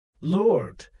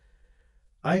Lord,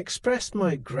 I express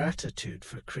my gratitude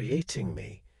for creating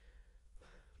me,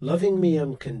 loving me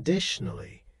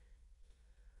unconditionally,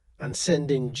 and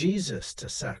sending Jesus to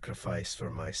sacrifice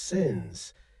for my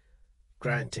sins,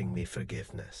 granting me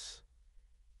forgiveness.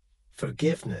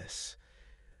 Forgiveness.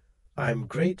 I am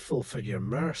grateful for your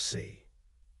mercy,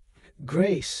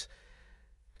 grace,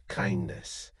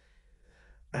 kindness,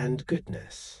 and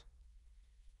goodness.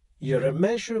 Your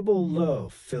immeasurable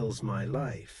love fills my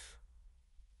life.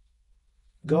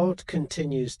 God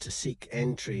continues to seek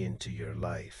entry into your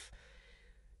life,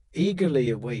 eagerly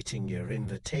awaiting your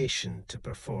invitation to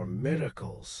perform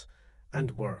miracles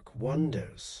and work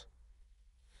wonders.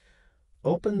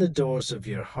 Open the doors of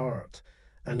your heart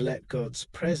and let God's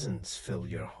presence fill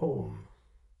your home,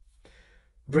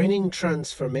 bringing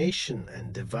transformation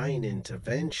and divine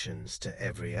interventions to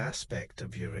every aspect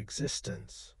of your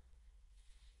existence.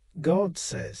 God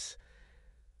says,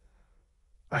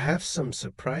 I have some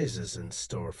surprises in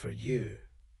store for you.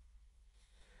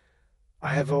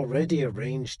 I have already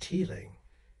arranged healing,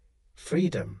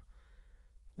 freedom,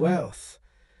 wealth,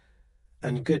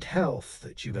 and good health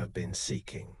that you have been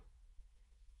seeking.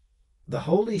 The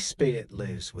Holy Spirit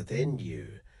lives within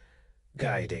you,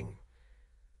 guiding,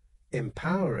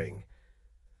 empowering,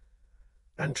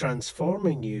 and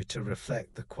transforming you to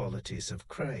reflect the qualities of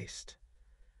Christ.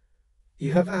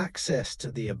 You have access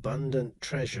to the abundant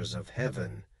treasures of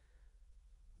heaven,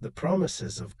 the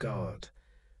promises of God,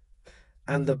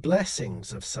 and the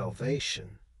blessings of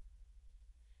salvation.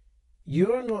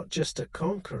 You are not just a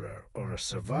conqueror or a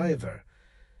survivor,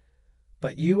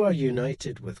 but you are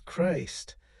united with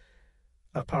Christ,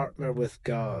 a partner with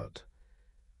God,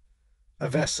 a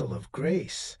vessel of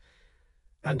grace,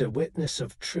 and a witness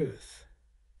of truth.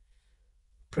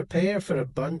 Prepare for a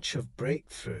bunch of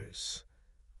breakthroughs,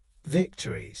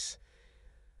 victories,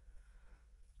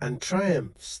 and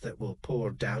triumphs that will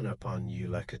pour down upon you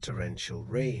like a torrential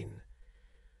rain.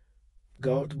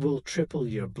 God will triple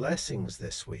your blessings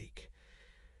this week,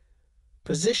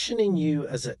 positioning you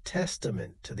as a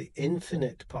testament to the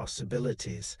infinite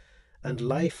possibilities and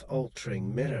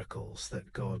life-altering miracles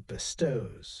that God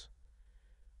bestows.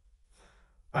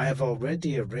 I have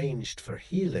already arranged for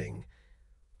healing,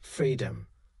 freedom,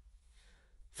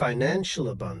 financial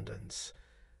abundance,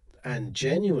 and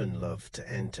genuine love to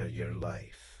enter your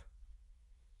life.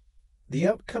 The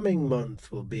upcoming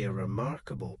month will be a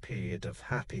remarkable period of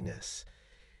happiness,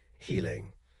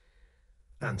 healing,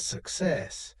 and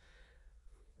success,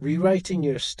 rewriting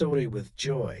your story with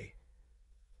joy,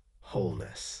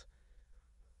 wholeness,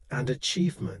 and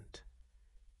achievement.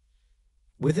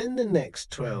 Within the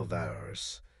next 12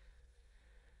 hours,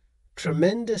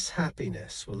 tremendous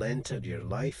happiness will enter your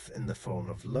life in the form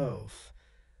of love,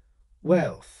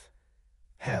 wealth,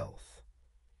 health.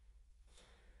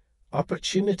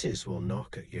 Opportunities will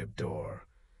knock at your door,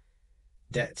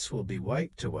 debts will be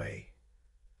wiped away,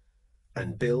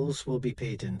 and bills will be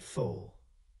paid in full.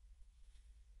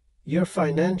 Your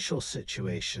financial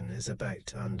situation is about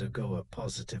to undergo a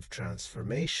positive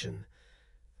transformation,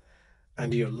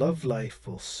 and your love life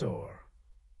will soar.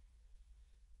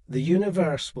 The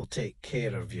universe will take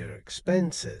care of your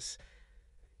expenses,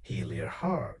 heal your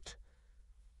heart,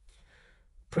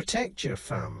 protect your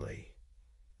family,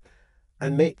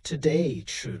 and make today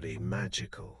truly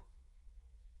magical.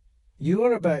 You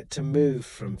are about to move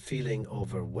from feeling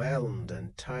overwhelmed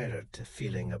and tired to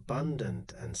feeling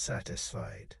abundant and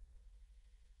satisfied.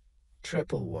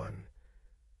 111.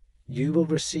 You will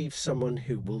receive someone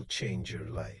who will change your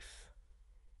life.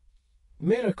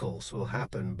 Miracles will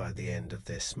happen by the end of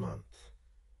this month.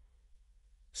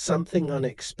 Something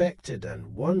unexpected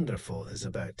and wonderful is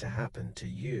about to happen to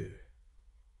you.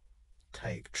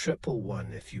 Type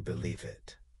 111 if you believe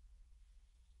it.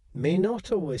 May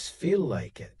not always feel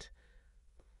like it,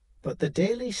 but the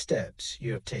daily steps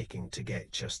you're taking to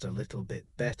get just a little bit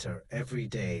better every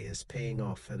day is paying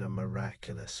off in a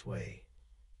miraculous way.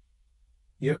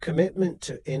 Your commitment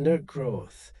to inner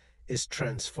growth is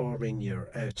transforming your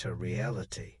outer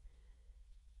reality.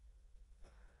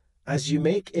 As you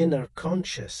make inner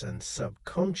conscious and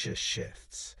subconscious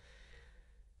shifts,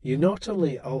 you not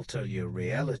only alter your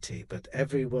reality, but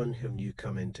everyone whom you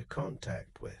come into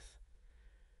contact with.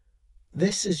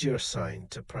 This is your sign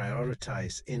to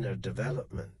prioritize inner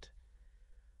development.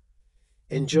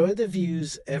 Enjoy the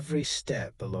views every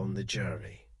step along the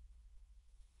journey.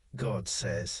 God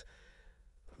says,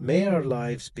 may our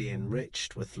lives be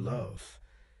enriched with love,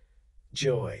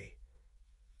 joy,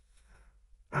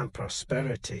 and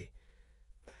prosperity,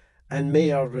 and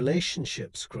may our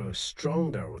relationships grow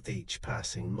stronger with each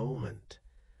passing moment.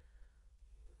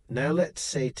 Now let's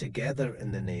say together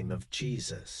in the name of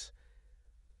Jesus,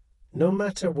 No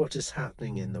matter what is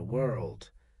happening in the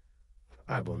world,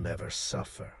 I will never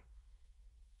suffer.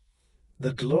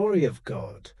 The glory of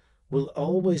God will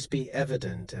always be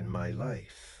evident in my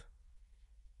life.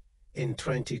 In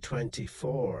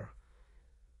 2024,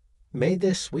 may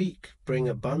this week bring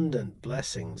abundant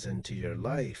blessings into your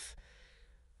life,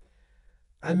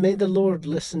 and may the Lord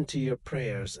listen to your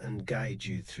prayers and guide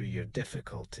you through your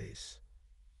difficulties.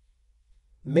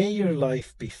 May your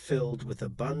life be filled with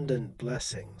abundant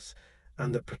blessings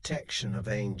and the protection of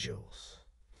angels.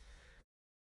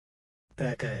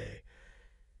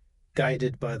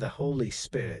 Guided by the Holy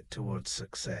Spirit towards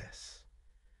success.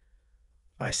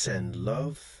 I send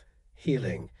love,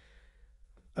 healing,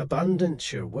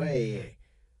 abundance your way,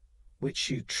 which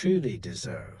you truly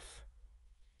deserve.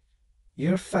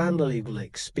 Your family will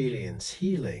experience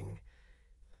healing,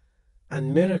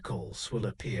 and miracles will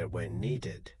appear when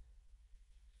needed.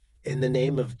 In the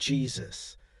name of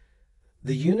Jesus,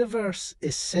 the universe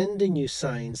is sending you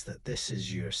signs that this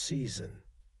is your season.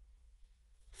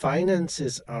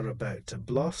 Finances are about to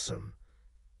blossom.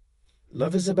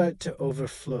 Love is about to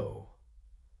overflow.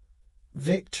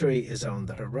 Victory is on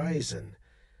the horizon,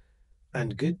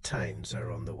 and good times are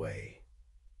on the way.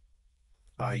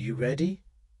 Are you ready?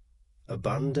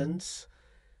 Abundance,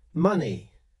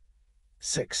 money,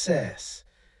 success,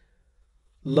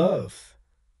 love,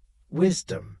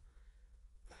 wisdom,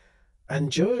 and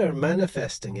joy are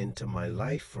manifesting into my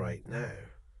life right now.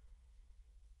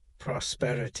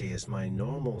 Prosperity is my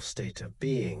normal state of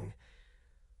being,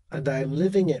 and I am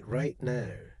living it right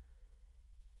now.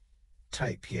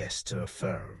 Type yes to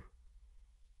affirm.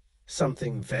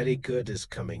 Something very good is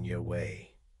coming your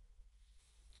way.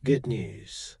 Good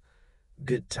news,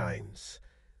 good times,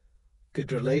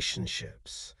 good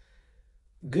relationships,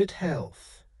 good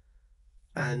health,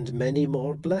 and many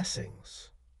more blessings.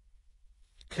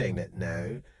 Claim it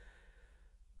now.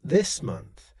 This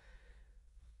month,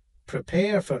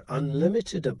 prepare for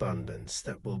unlimited abundance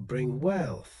that will bring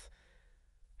wealth,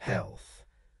 health,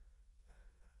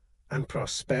 and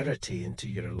prosperity into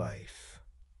your life.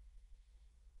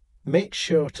 Make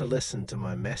sure to listen to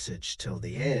my message till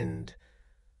the end,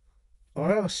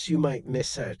 or else you might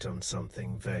miss out on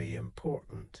something very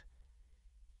important.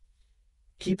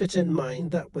 Keep it in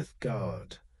mind that with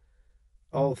God,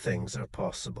 all things are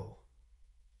possible.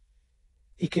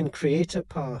 He can create a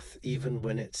path even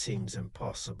when it seems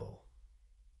impossible.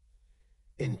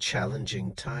 In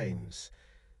challenging times,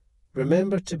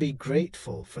 remember to be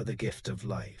grateful for the gift of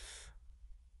life.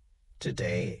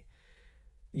 Today,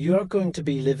 you are going to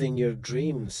be living your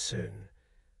dreams soon,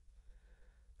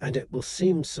 and it will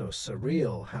seem so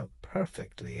surreal how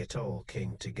perfectly it all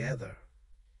came together.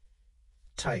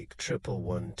 Type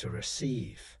 111 to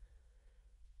receive.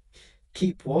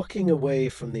 Keep walking away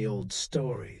from the old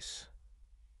stories.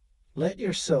 Let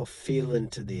yourself feel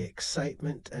into the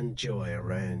excitement and joy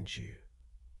around you.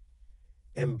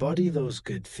 Embody those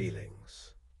good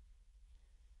feelings.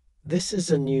 This is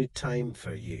a new time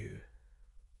for you,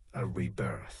 a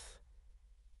rebirth.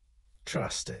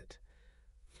 Trust it.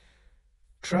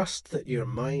 Trust that your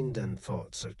mind and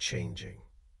thoughts are changing.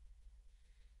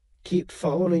 Keep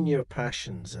following your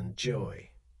passions and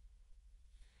joy.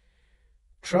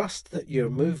 Trust that your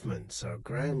movements are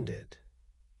grounded.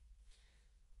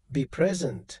 Be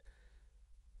present.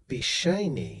 Be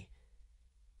shiny.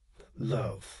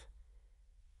 Love.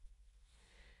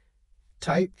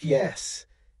 Type yes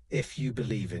if you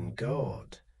believe in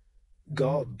God.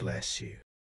 God bless you.